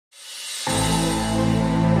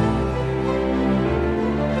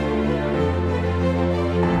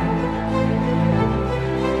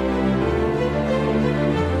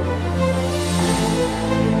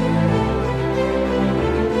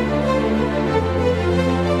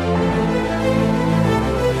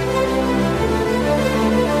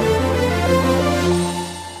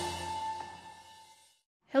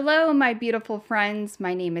my beautiful friends.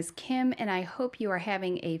 My name is Kim, and I hope you are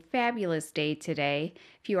having a fabulous day today.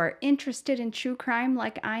 If you are interested in true crime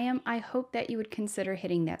like I am, I hope that you would consider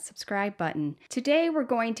hitting that subscribe button. Today, we're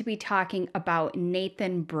going to be talking about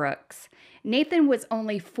Nathon Brooks. Nathan was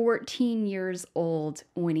only 14 years old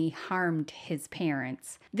when he harmed his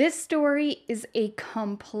parents. This story is a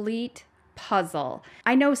complete puzzle.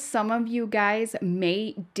 I know some of you guys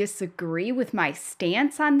may disagree with my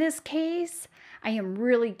stance on this case. I am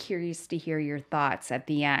really curious to hear your thoughts at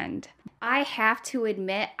the end. I have to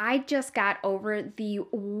admit, I just got over the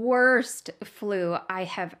worst flu I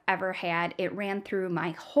have ever had. It ran through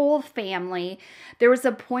my whole family. There was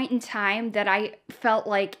a point in time that I felt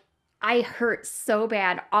like I hurt so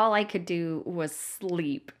bad, all I could do was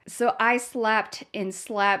sleep. So I slept and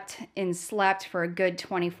slept and slept for a good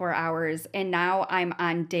 24 hours, and now I'm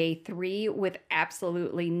on day 3 with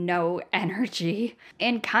absolutely no energy.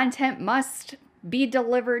 And content must be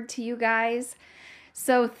delivered to you guys.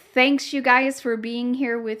 So thanks you guys for being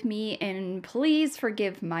here with me, and please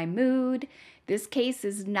forgive my mood. This case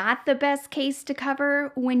is not the best case to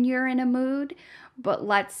cover when you're in a mood, but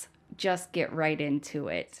let's just get right into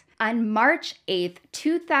it. On March 8th,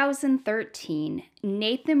 2013,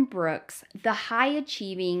 Nathon Brooks, the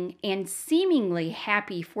high-achieving and seemingly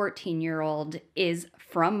happy 14-year-old, is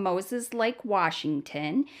from Moses Lake,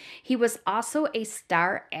 Washington. He was also a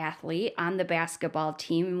star athlete on the basketball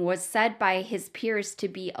team and was said by his peers to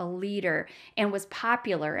be a leader and was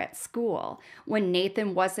popular at school. When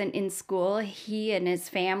Nathan wasn't in school, he and his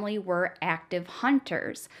family were active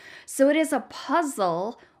hunters. So it is a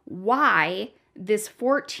puzzle why this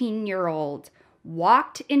 14-year-old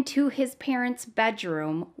walked into his parents'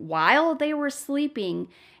 bedroom while they were sleeping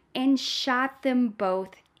and shot them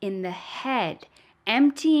both in the head,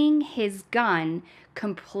 emptying his gun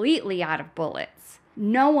completely out of bullets.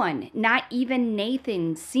 No one, not even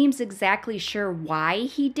Nathan, seems exactly sure why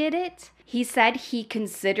he did it. He said he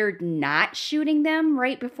considered not shooting them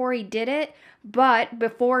right before he did it, but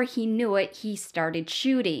before he knew it, he started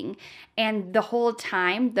shooting. And the whole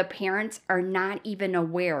time, the parents are not even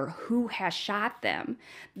aware who has shot them.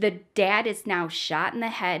 The dad is now shot in the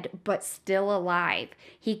head, but still alive.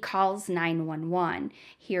 He calls 911.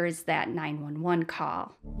 Here is that 911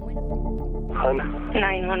 call.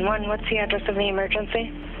 911, what's the address of the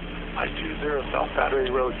emergency? 520 South Battery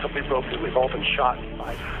Road. Somebody broke in. We've all been shot.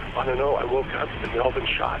 I don't know. I woke up and we've all been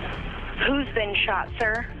shot. Who's been shot,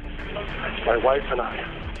 sir? It's my wife and I.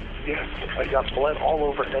 Yes, I got blood all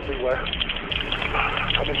over everywhere.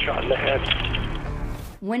 I've been shot in the head.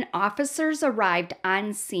 When officers arrived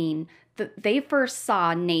on scene, they first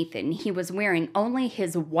saw Nathan. He was wearing only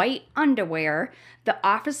his white underwear. The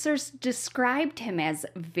officers described him as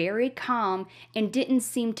very calm and didn't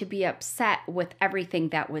seem to be upset with everything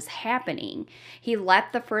that was happening. He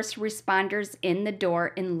let the first responders in the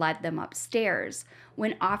door and led them upstairs.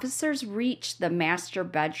 When officers reached the master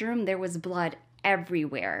bedroom, there was blood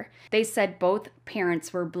everywhere. They said both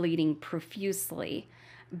parents were bleeding profusely.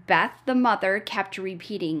 Beth, the mother, kept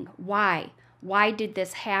repeating, "Why? Why did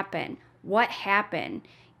this happen? What happened?"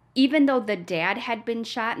 Even though the dad had been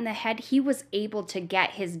shot in the head, he was able to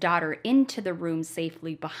get his daughter into the room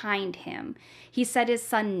safely behind him. He said his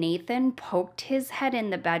son Nathan poked his head in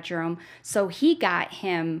the bedroom, so he got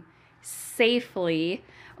him safely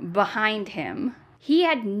behind him. He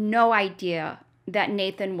had no idea that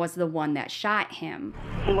Nathan was the one that shot him.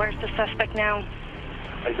 Where's the suspect now?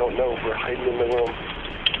 I don't know. We're hiding in the room.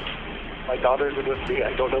 My daughter's with me.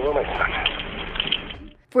 I don't know where my son is.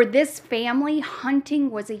 For this family,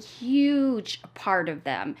 hunting was a huge part of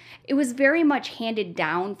them. It was very much handed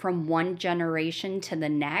down from one generation to the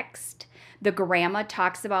next. The grandma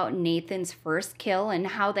talks about Nathan's first kill and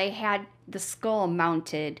how they had the skull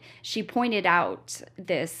mounted. She pointed out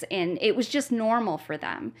this, and it was just normal for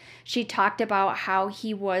them. She talked about how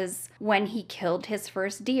he was when he killed his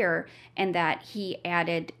first deer, and that he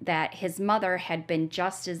added that his mother had been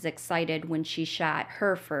just as excited when she shot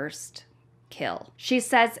her first kill. She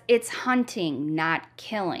says it's hunting, not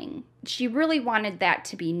killing. She really wanted that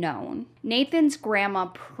to be known. Nathan's grandma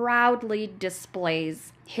proudly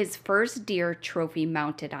displays his first deer trophy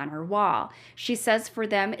mounted on her wall. She says for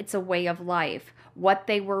them it's a way of life, what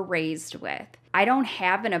they were raised with. I don't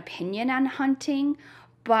have an opinion on hunting,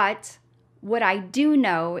 but what I do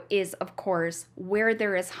know is, of course, where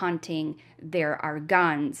there is hunting, there are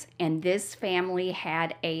guns, and this family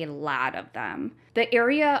had a lot of them. The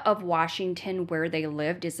area of Washington where they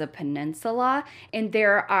lived is a peninsula, and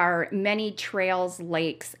there are many trails,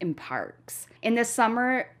 lakes, and parks. In the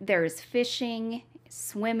summer, there's fishing,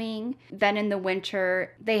 swimming. Then in the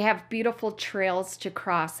winter, they have beautiful trails to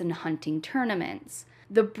cross and hunting tournaments.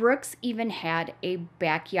 The Brooks even had a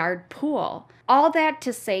backyard pool. All that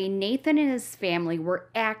to say, Nathan and his family were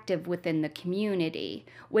active within the community.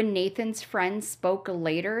 When Nathan's friends spoke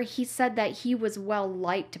later, he said that he was well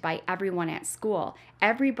liked by everyone at school.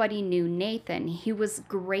 Everybody knew Nathan. He was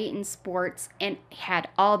great in sports and had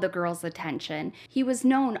all the girls' attention. He was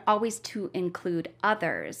known always to include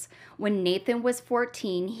others. When Nathan was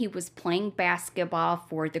 14, he was playing basketball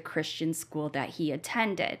for the Christian school that he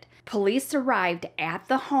attended. Police arrived at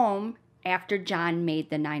the home after John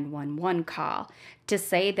made the 911 call to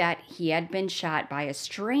say that he had been shot by a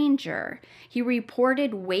stranger. He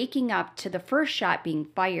reported waking up to the first shot being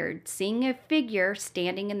fired, seeing a figure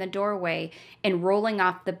standing in the doorway and rolling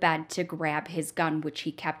off the bed to grab his gun, which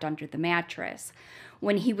he kept under the mattress.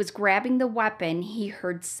 When he was grabbing the weapon, he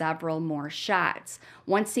heard several more shots.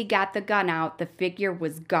 Once he got the gun out, the figure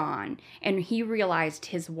was gone, and he realized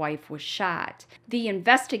his wife was shot. The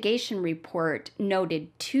investigation report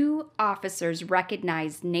noted 2 officers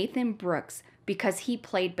recognized Nathon Brooks because he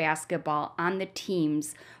played basketball on the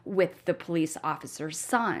teams with the police officers'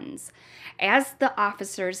 sons. As the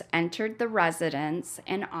officers entered the residence,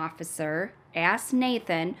 an officer asked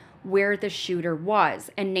Nathan where the shooter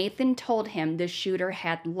was, and Nathan told him the shooter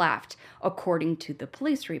had left, according to the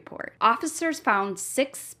police report. Officers found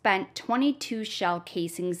 6 spent .22 shell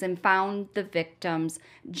casings and found the victims.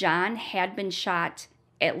 John had been shot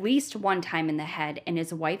at least 1 time in the head, and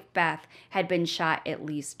his wife Beth had been shot at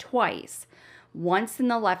least twice, once in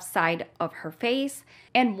the left side of her face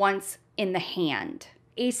and once in the hand.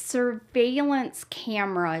 A surveillance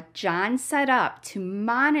camera John set up to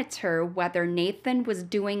monitor whether Nathan was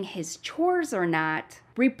doing his chores or not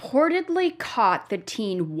reportedly caught the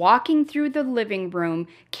teen walking through the living room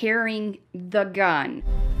carrying the gun.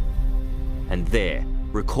 And there,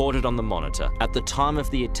 recorded on the monitor at the time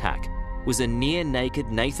of the attack, was a near-naked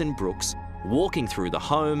Nathon Brooks walking through the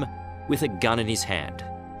home with a gun in his hand.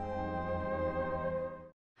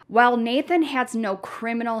 While Nathan has no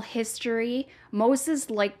criminal history, Moses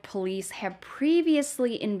Lake police have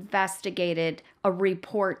previously investigated a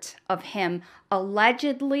report of him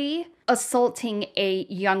allegedly assaulting a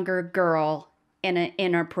younger girl in an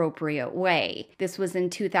inappropriate way. This was in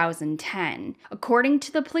 2010. According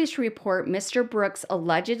to the police report, Mr. Brooks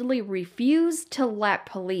allegedly refused to let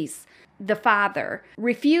police, the father,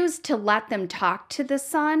 refused to let them talk to the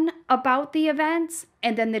son about the events,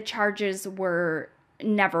 and then the charges were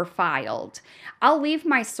never filed. I'll leave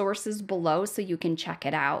my sources below so you can check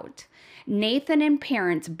it out. Nathan and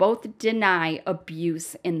parents both deny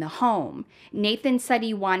abuse in the home. Nathan said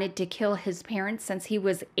he wanted to kill his parents since he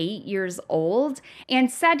was 8 years old and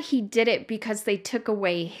said he did it because they took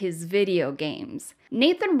away his video games.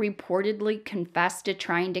 Nathan reportedly confessed to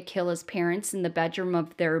trying to kill his parents in the bedroom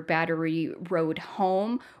of their Battery Road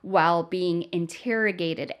home while being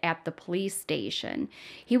interrogated at the police station.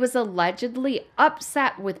 He was allegedly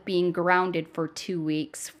upset with being grounded for 2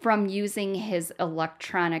 weeks from using his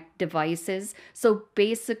electronic devices, so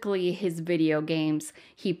basically his video games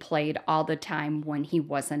he played all the time when he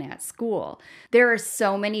wasn't at school. There are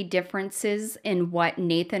so many differences in what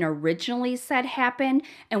Nathan originally said happened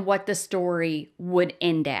and what the story would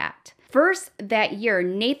end at. First, that year,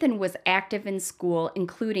 Nathan was active in school,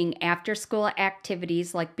 including after-school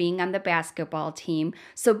activities like being on the basketball team,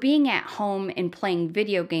 so being at home and playing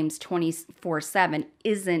video games 24/7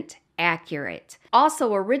 isn't accurate.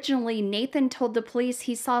 Also, originally, Nathan told the police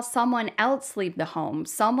he saw someone else leave the home.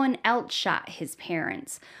 Someone else shot his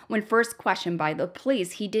parents. When first questioned by the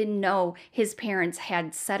police, he didn't know his parents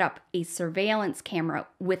had set up a surveillance camera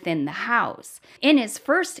within the house. In his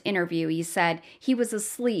first interview, he said he was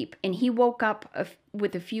asleep and he woke up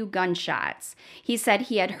with a few gunshots. He said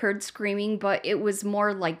he had heard screaming, but it was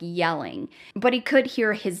more like yelling. But he could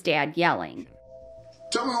hear his dad yelling.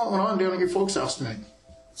 Tell me what went on down at your folks' house tonight.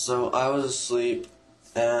 So I was asleep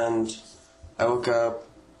and I woke up.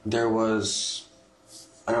 There was,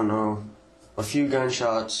 I don't know, a few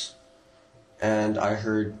gunshots and I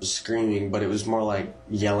heard screaming, but it was more like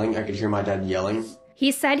yelling. I could hear my dad yelling.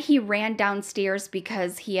 He said he ran downstairs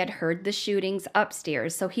because he had heard the shootings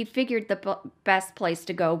upstairs, so he figured the best place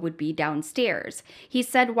to go would be downstairs. He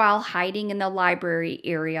said while hiding in the library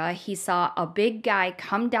area, he saw a big guy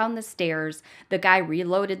come down the stairs. The guy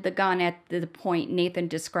reloaded the gun at the point Nathan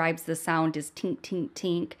describes the sound as tink, tink,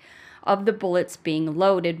 tink of the bullets being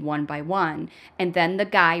loaded one by one. And then the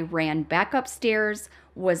guy ran back upstairs,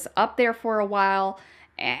 was up there for a while,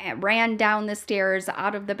 ran down the stairs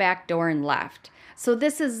out of the back door and left. So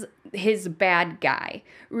this is his bad guy.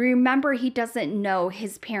 Remember, he doesn't know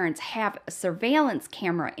his parents have a surveillance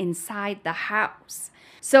camera inside the house.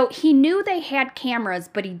 So he knew they had cameras,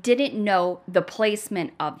 but he didn't know the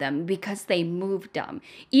placement of them because they moved them.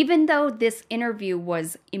 Even though this interview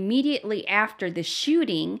was immediately after the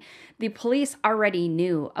shooting, the police already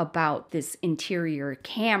knew about this interior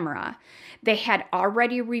camera. They had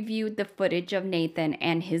already reviewed the footage of Nathan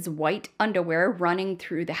and his white underwear running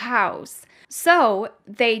through the house. So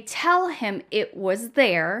they tell him it was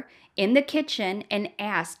there in the kitchen and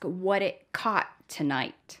ask what it caught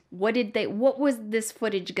tonight. What was this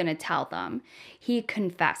footage going to tell them? He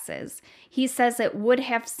confesses. He says it would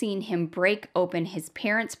have seen him break open his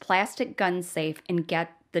parents' plastic gun safe and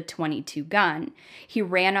get the .22 gun. He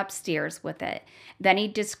ran upstairs with it. Then he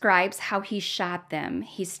describes how he shot them.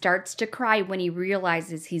 He starts to cry when he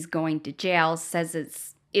realizes he's going to jail, says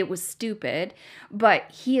it was stupid, but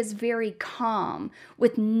he is very calm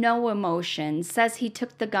with no emotion, says he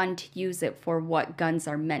took the gun to use it for what guns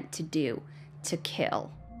are meant to do, to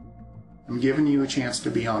kill. I'm giving you a chance to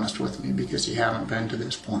be honest with me because you haven't been to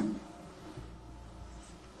this point.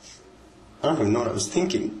 I don't even know what I was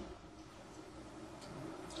thinking.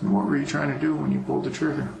 And what were you trying to do when you pulled the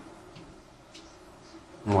trigger?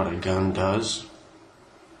 What a gun does.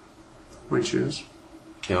 Which is?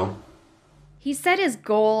 Kill. He said his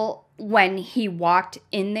goal when he walked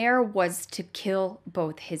in there was to kill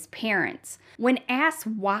both his parents. When asked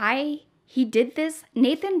why he did this,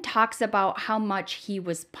 Nathan talks about how much he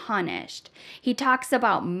was punished. He talks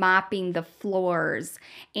about mopping the floors,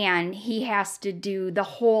 and he has to do the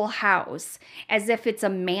whole house as if it's a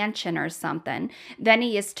mansion or something. Then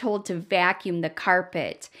he is told to vacuum the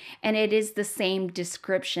carpet, and it is the same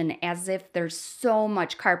description as if there's so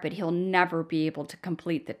much carpet he'll never be able to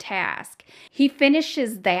complete the task. He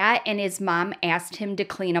finishes that, and his mom asked him to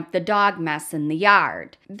clean up the dog mess in the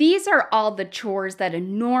yard. These are all the chores that a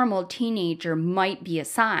normal teenager might be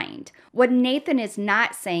assigned. What Nathan is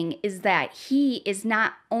not saying is that he is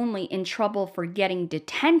not only in trouble for getting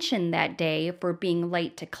detention that day for being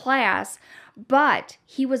late to class, but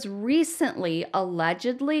he was recently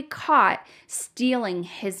allegedly caught stealing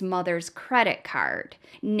his mother's credit card.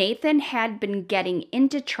 Nathan had been getting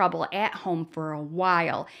into trouble at home for a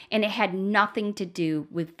while, and it had nothing to do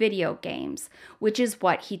with video games, which is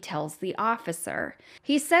what he tells the officer.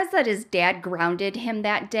 He says that his dad grounded him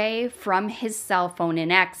that day from his cell phone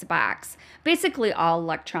and Xbox, basically all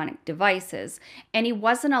electronic devices, and he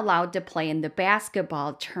wasn't allowed to play in the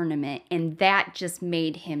basketball tournament, and that just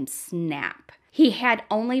made him snap. He had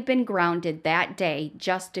only been grounded that day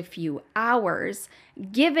just a few hours.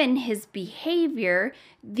 Given his behavior,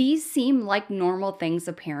 these seem like normal things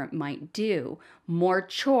a parent might do. More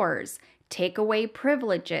chores, take away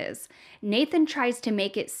privileges. Nathan tries to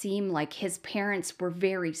make it seem like his parents were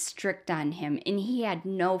very strict on him and he had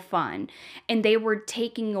no fun, and they were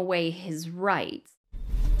taking away his rights.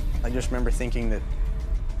 I just remember thinking that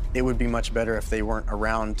it would be much better if they weren't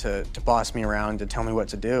around to boss me around, to tell me what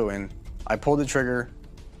to do. And I pulled the trigger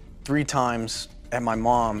 3 times at my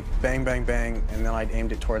mom, bang, bang, bang, and then I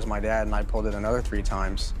aimed it towards my dad and I pulled it another 3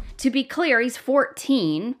 times. To be clear, he's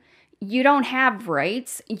 14. You don't have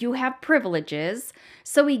rights, you have privileges,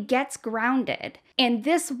 so he gets grounded. And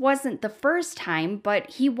this wasn't the first time,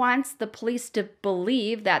 but he wants the police to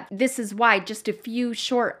believe that this is why just a few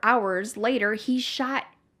short hours later he shot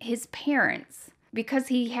his parents because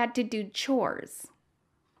he had to do chores.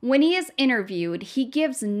 When he is interviewed, he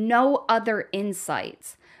gives no other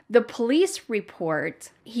insights. The police report,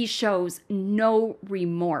 he shows no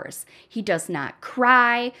remorse. He does not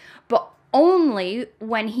cry, but only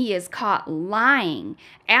when he is caught lying.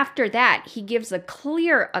 After that, he gives a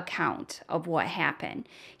clear account of what happened.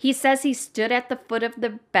 He says he stood at the foot of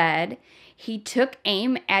the bed. He took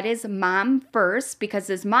aim at his mom first because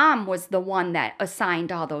his mom was the one that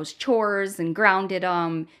assigned all those chores and grounded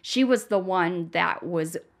him. She was the one that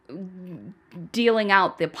was dealing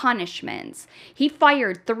out the punishments. He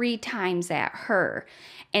fired 3 times at her,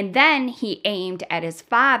 and then he aimed at his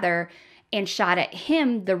father and shot at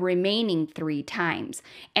him the remaining 3 times.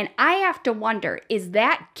 And I have to wonder, is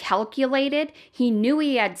that calculated? He knew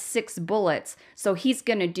he had 6 bullets, so he's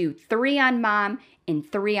gonna do 3 on mom and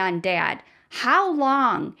 3 on dad. How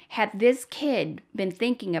long had this kid been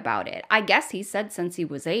thinking about it? I guess he said since he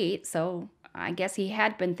was 8, so I guess he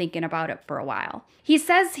had been thinking about it for a while. He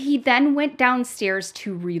says he then went downstairs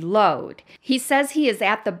to reload. He says he is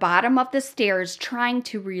at the bottom of the stairs trying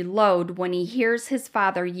to reload when he hears his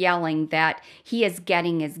father yelling that he is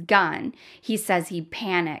getting his gun. He says he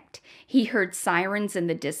panicked. He heard sirens in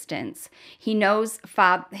the distance. He knows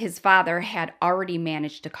his father had already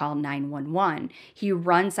managed to call 911. He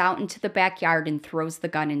runs out into the backyard and throws the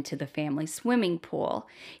gun into the family swimming pool.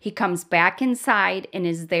 He comes back inside and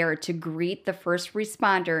is there to greet the first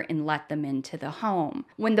responder and let them into the home.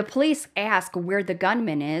 When the police ask where the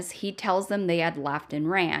gunman is, he tells them they had left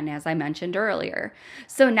and ran, as I mentioned earlier.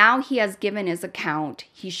 So now he has given his account.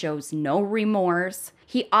 He shows no remorse.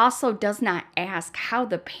 He also does not ask how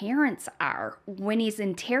the parents are. When he's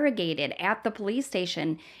interrogated at the police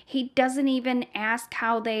station, he doesn't even ask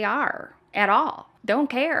how they are at all. Don't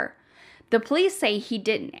care. The police say he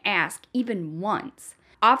didn't ask even once.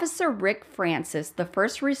 Officer Rick Francis, the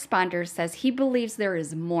first responder, says he believes there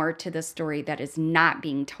is more to the story that is not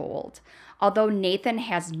being told. Although Nathan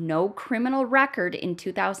has no criminal record in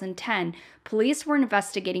 2010, police were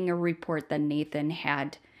investigating a report that Nathan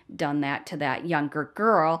had done that to that younger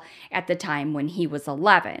girl at the time when he was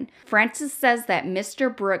 11. Francis says that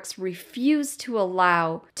Mr. Brooks refused to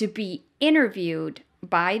allow to be interviewed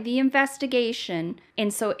by the investigation,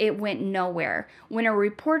 and so it went nowhere. When a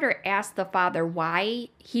reporter asked the father why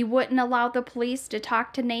he wouldn't allow the police to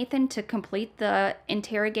talk to Nathan to complete the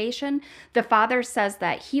interrogation, the father says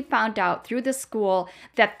that he found out through the school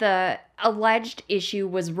that the alleged issue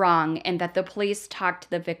was wrong and that the police talked to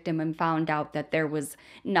the victim and found out that there was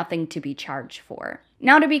nothing to be charged for.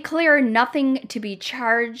 Now, to be clear, nothing to be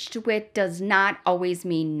charged with does not always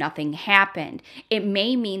mean nothing happened. It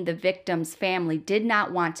may mean the victim's family did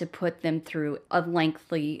not want to put them through a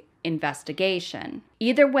lengthy investigation.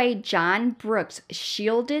 Either way, John Brooks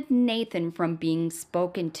shielded Nathan from being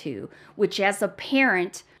spoken to, which as a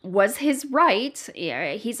parent was his right.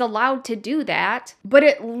 He's allowed to do that, but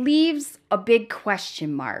it leaves a big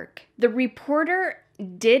question mark. The reporter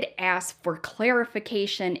did ask for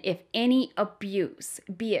clarification if any abuse,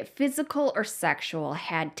 be it physical or sexual,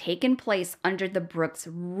 had taken place under the Brooks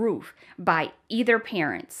roof by either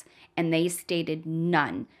parents, and they stated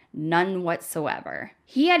none whatsoever.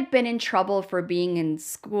 He had been in trouble for being in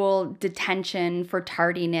school detention for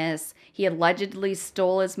tardiness. He allegedly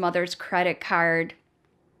stole his mother's credit card.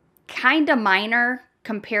 Kinda minor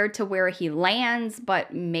compared to where he lands,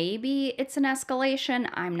 but maybe it's an escalation,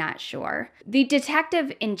 I'm not sure. The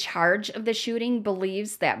detective in charge of the shooting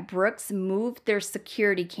believes that Brooks moved their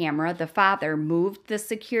security camera, the father moved the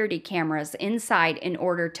security cameras inside in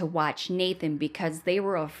order to watch Nathan because they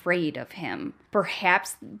were afraid of him.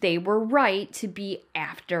 Perhaps they were right to be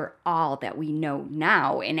after all that we know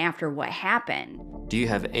now and after what happened. Do you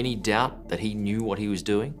have any doubt that he knew what he was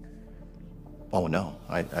doing? Oh, no.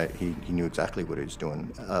 He knew exactly what he was doing.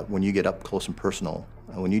 When you get up close and personal,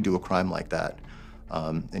 when you do a crime like that,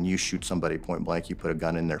 and you shoot somebody point blank, you put a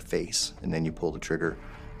gun in their face, and then you pull the trigger,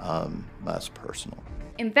 that's personal.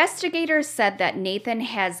 Investigators said that Nathan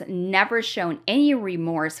has never shown any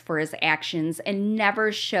remorse for his actions and never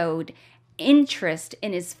showed interest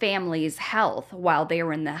in his family's health while they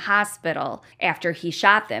were in the hospital after he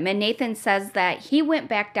shot them. And Nathan says that he went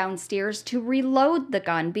back downstairs to reload the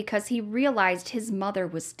gun because he realized his mother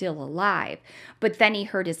was still alive. But then he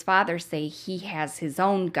heard his father say he has his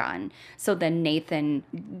own gun. So then Nathan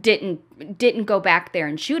didn't go back there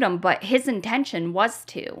and shoot him, but his intention was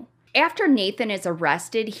to. After Nathan is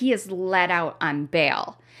arrested, he is let out on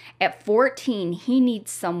bail. At 14, he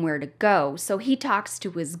needs somewhere to go, so he talks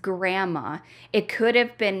to his grandma. It could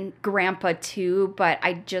have been grandpa too, but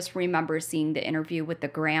I just remember seeing the interview with the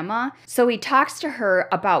grandma. So he talks to her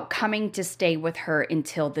about coming to stay with her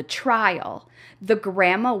until the trial. The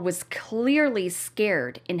grandma was clearly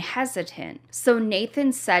scared and hesitant. So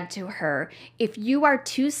Nathan said to her, "If you are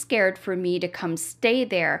too scared for me to come stay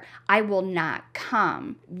there, I will not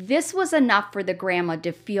come." This was enough for the grandma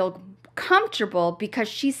to feel comfortable because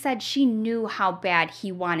she said she knew how bad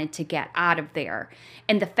he wanted to get out of there.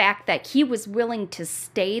 And the fact that he was willing to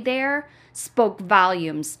stay there spoke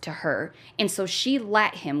volumes to her. And so she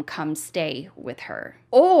let him come stay with her.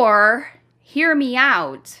 Or, hear me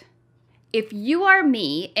out, if you are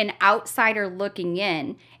me, an outsider looking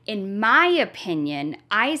in my opinion,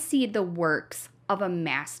 I see the works of a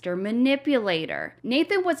master manipulator.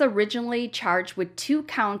 Nathan was originally charged with 2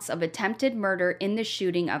 counts of attempted murder in the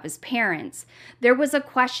shooting of his parents. There was a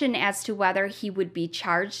question as to whether he would be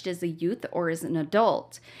charged as a youth or as an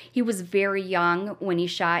adult. He was very young when he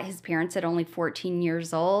shot his parents at only 14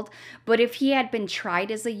 years old, but if he had been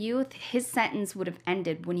tried as a youth, his sentence would have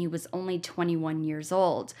ended when he was only 21 years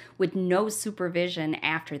old, with no supervision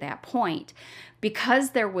after that point. Because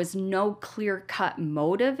there was no clear-cut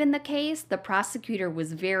motive in the case, the prosecutor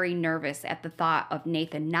was very nervous at the thought of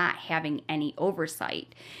Nathan not having any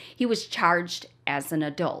oversight. He was charged as an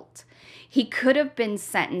adult. He could have been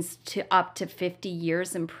sentenced to up to 50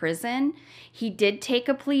 years in prison. He did take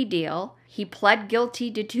a plea deal. He pled guilty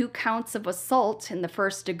to 2 counts of assault in the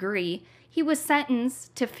first degree. He was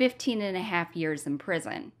sentenced to 15.5 years in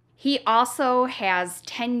prison. He also has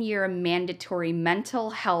 10-year mandatory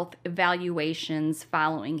mental health evaluations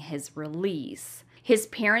following his release. His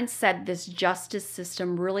parents said this justice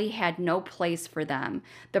system really had no place for them.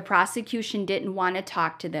 The prosecution didn't want to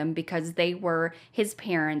talk to them because they were his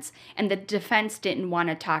parents, and the defense didn't want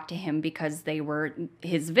to talk to him because they were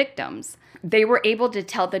his victims. They were able to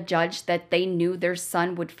tell the judge that they knew their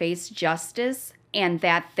son would face justice and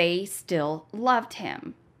that they still loved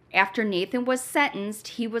him. After Nathan was sentenced,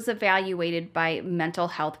 he was evaluated by mental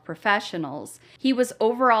health professionals. He was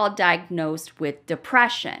overall diagnosed with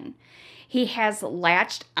depression. He has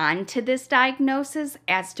latched onto this diagnosis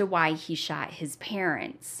as to why he shot his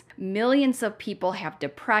parents. Millions of people have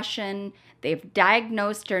depression, they've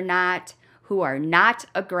diagnosed or not, who are not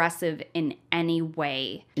aggressive in any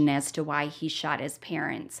way, and as to why he shot his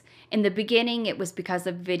parents. In the beginning, it was because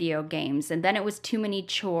of video games, and then it was too many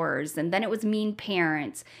chores, and then it was mean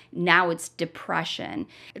parents. Now it's depression.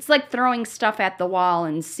 It's like throwing stuff at the wall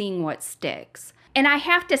and seeing what sticks. And I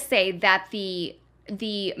have to say that the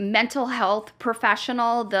mental health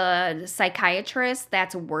professional, the psychiatrist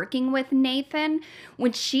that's working with Nathan,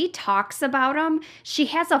 when she talks about him, she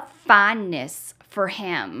has a fondness for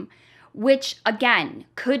him, which again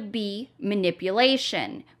could be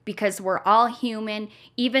manipulation because we're all human.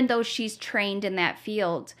 Even though she's trained in that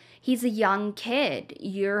field, he's a young kid.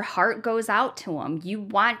 Your heart goes out to him. You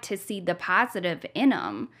want to see the positive in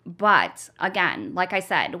him. But again, like I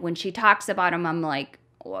said, when she talks about him, I'm like,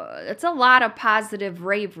 it's a lot of positive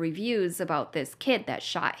rave reviews about this kid that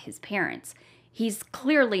shot his parents. He's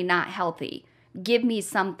clearly not healthy. Give me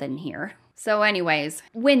something here. So anyways,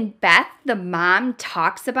 when Beth, the mom,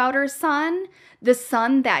 talks about her son, the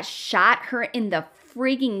son that shot her in the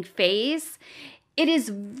frigging face, it is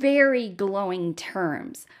very glowing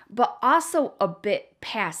terms, but also a bit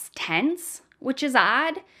past tense, which is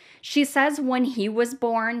odd. She says when he was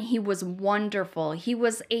born, he was wonderful. He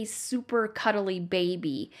was a super cuddly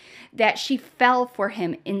baby, that she fell for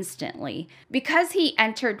him instantly. Because he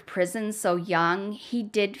entered prison so young, he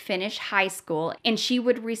did finish high school, and she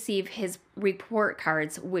would receive his report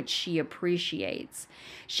cards, which she appreciates.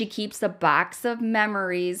 She keeps a box of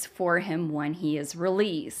memories for him when he is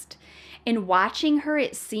released. In watching her,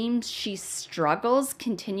 it seems she struggles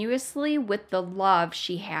continuously with the love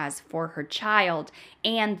she has for her child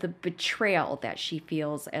and the betrayal that she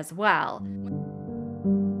feels as well.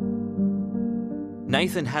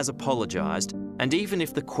 Nathan has apologised, and even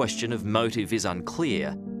if the question of motive is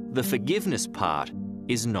unclear, the forgiveness part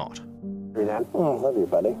is not. Oh, love you,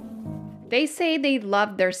 buddy. They say they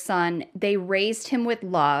loved their son. They raised him with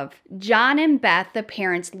love. John and Beth, the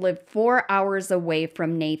parents, live 4 hours away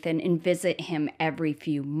from Nathan and visit him every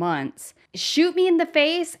few months. Shoot me in the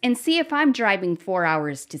face and see if I'm driving 4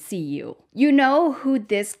 hours to see you. You know who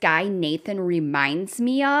this guy Nathan reminds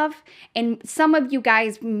me of? And some of you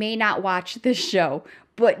guys may not watch this show,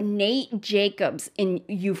 but Nate Jacobs in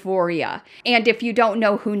Euphoria. And if you don't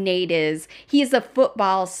know who Nate is, he is a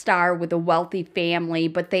football star with a wealthy family,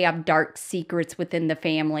 but they have dark secrets within the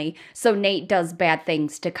family. So Nate does bad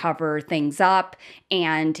things to cover things up,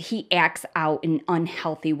 and he acts out in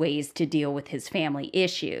unhealthy ways to deal with his family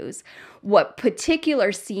issues. What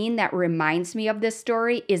particular scene that reminds me of this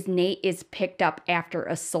story is Nate is picked up after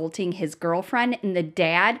assaulting his girlfriend, and the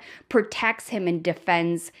dad protects him and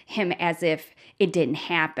defends him as if it didn't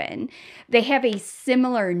happen. They have a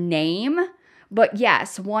similar name, but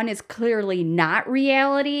yes, one is clearly not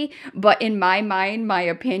reality, but in my mind, my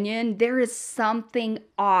opinion, there is something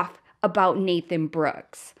off about Nathon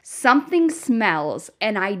Brooks. Something smells,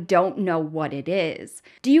 and I don't know what it is.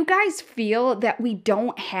 Do you guys feel that we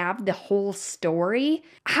don't have the whole story?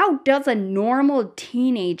 How does a normal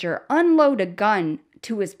teenager unload a gun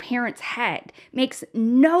to his parents' head? Makes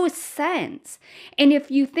no sense. And if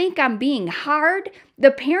you think I'm being hard, the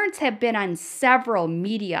parents have been on several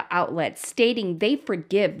media outlets stating they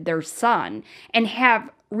forgive their son and have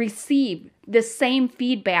received the same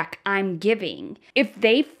feedback I'm giving. If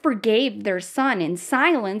they forgave their son in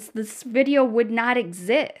silence, this video would not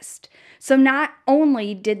exist. So not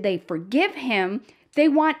only did they forgive him, they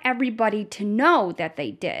want everybody to know that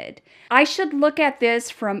they did. I should look at this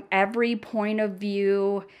from every point of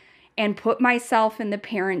view and put myself in the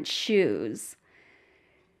parent's shoes.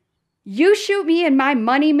 You shoot me in my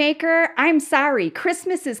moneymaker, I'm sorry.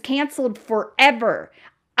 Christmas is canceled forever.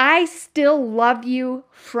 I still love you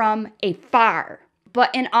from afar.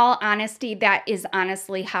 But in all honesty, that is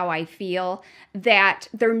honestly how I feel, that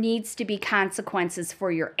there needs to be consequences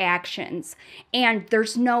for your actions. And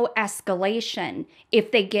there's no escalation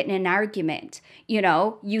if they get in an argument. You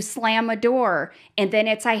know, you slam a door and then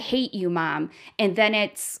it's, I hate you, Mom. And then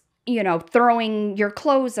it's, you know, throwing your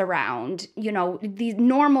clothes around, you know, the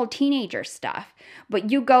normal teenager stuff.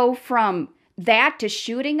 But you go from that to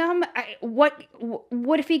shooting him. What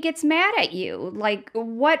if he gets mad at you? Like,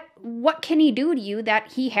 what can he do to you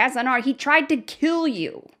that he hasn't already? He tried to kill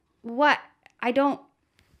you. What? I don't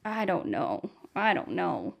know.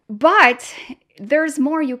 But there's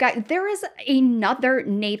more, you guys. There is another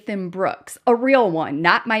Nathon Brooks, a real one,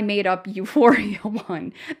 not my made up Euphoria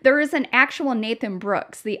one. There is an actual Nathon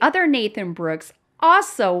Brooks. The other Nathon Brooks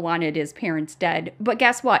also wanted his parents dead, but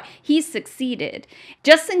guess what? He succeeded.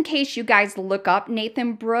 Just in case you guys look up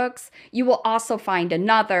Nathon Brooks, you will also find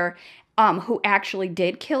another who actually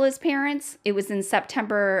did kill his parents. It was in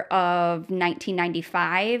September of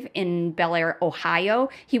 1995 in Bel Air, Ohio.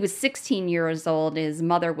 He was 16 years old. His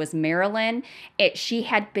mother was Marilyn. She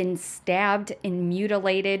had been stabbed and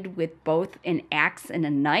mutilated with both an axe and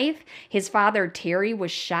a knife. His father, Terry,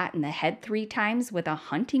 was shot in the head 3 times with a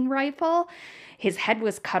hunting rifle. His head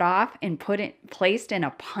was cut off and placed in a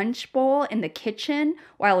punch bowl in the kitchen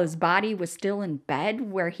while his body was still in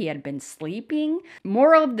bed where he had been sleeping.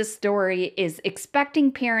 Moral of the story is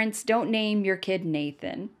expecting parents don't name your kid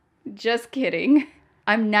Nathan. Just kidding.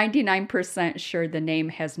 I'm 99% sure the name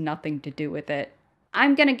has nothing to do with it.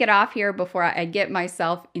 I'm gonna get off here before I get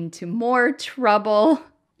myself into more trouble.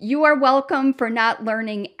 You are welcome for not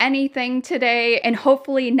learning anything today and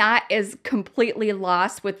hopefully not as completely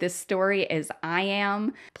lost with this story as I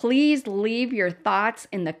am. Please leave your thoughts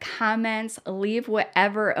in the comments. Leave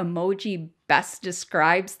whatever emoji best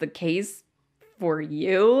describes the case for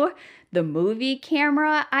you. The movie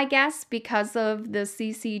camera, I guess, because of the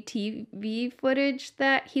CCTV footage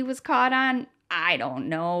that he was caught on. I don't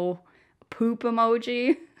know. Poop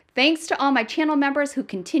emoji. Thanks to all my channel members who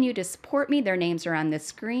continue to support me. Their names are on the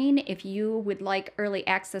screen. If you would like early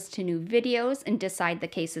access to new videos and decide the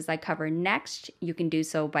cases I cover next, you can do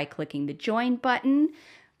so by clicking the join button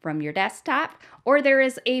from your desktop, or there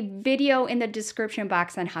is a video in the description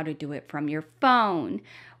box on how to do it from your phone.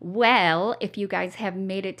 Well, if you guys have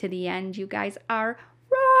made it to the end, you guys are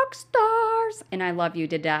rock stars, and I love you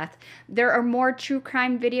to death. There are more true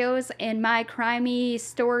crime videos in my crimey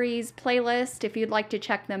stories playlist if you'd like to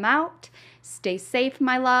check them out. Stay safe,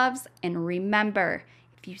 my loves, and remember,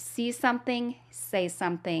 if you see something, say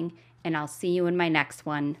something, and I'll see you in my next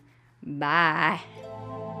one. Bye.